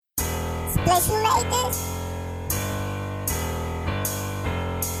Splish, who made this?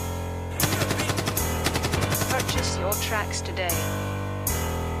 Purchase your tracks today.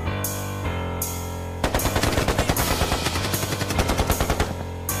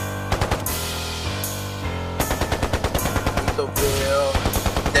 Ville,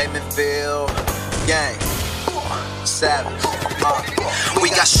 Damonville, gang, Savage. We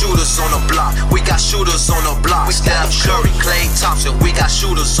got shooters on the block. We got shooters on the block. Steph Curry, Klay Thompson. We got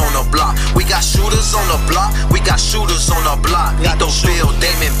shooters on the block. We got shooters on the block. We got shooters on the block. Ville,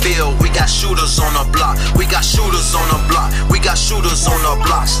 Damonville. We got shooters on the block. We got shooters on the block. We got shooters on the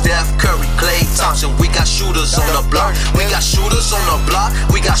block. Steph Curry, Klay Thompson. We got shooters on the block. We got shooters on the block.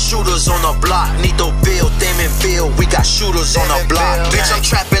 We got shooters on the block. Ville, Damonville. We got shooters on the block. Bitch, I'm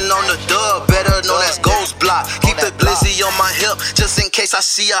trapping on the dub. Better known as Ghost Block. Keep the glizzy on my hip just in case I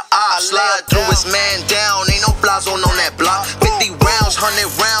see a eye. Slide through his man down. Ain't no blazon on that block. 50 rounds, 100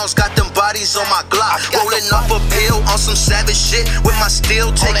 rounds. Got them bodies on my Glock. Rolling up a pill on some savage shit with my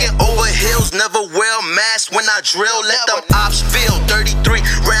steel. Taking over hills. Never wear a mask when I drill. Let them ops feel. 33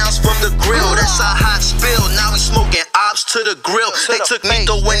 rounds from the grill. That's a hot spill. Now we smoking ops to the grill. They took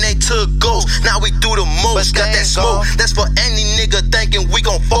Nico when they took Ghost. Now we do the most. Got that smoke. That's for any nigga thinking we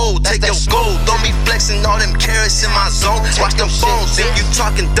gon' fold. Take your gold. Don't be flexing all them carrots in my zone. Watch them phones. If you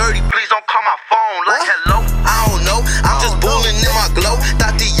talking dirty, please don't call my phone. Like hello, I don't know. I'm just booming in my glow.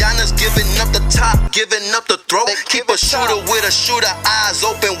 Tatiana's giving up the top, giving up the throat. Keep a shooter with a shooter, eyes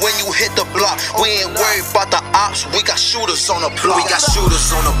open when you hit the block. We ain't worried about the ops. We got shooters on the block. We got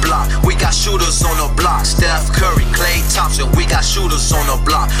shooters on the block. We got shooters on the block. Steph Curry, Klay Thompson. We got shooters on the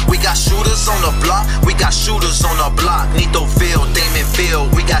block. We got shooters on the block. We got shooters on the block. Ville,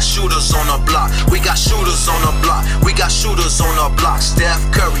 Damonville. We got shooters on the block. We got shooters on the block. We got shooters on the block. Steph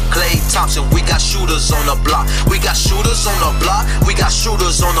Curry, Klay Thompson. We got shooters on the block. We got shooters on the block. We got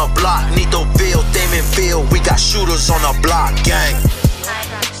shooters on the block. Ville, Damonville. We got shooters on the block, gang.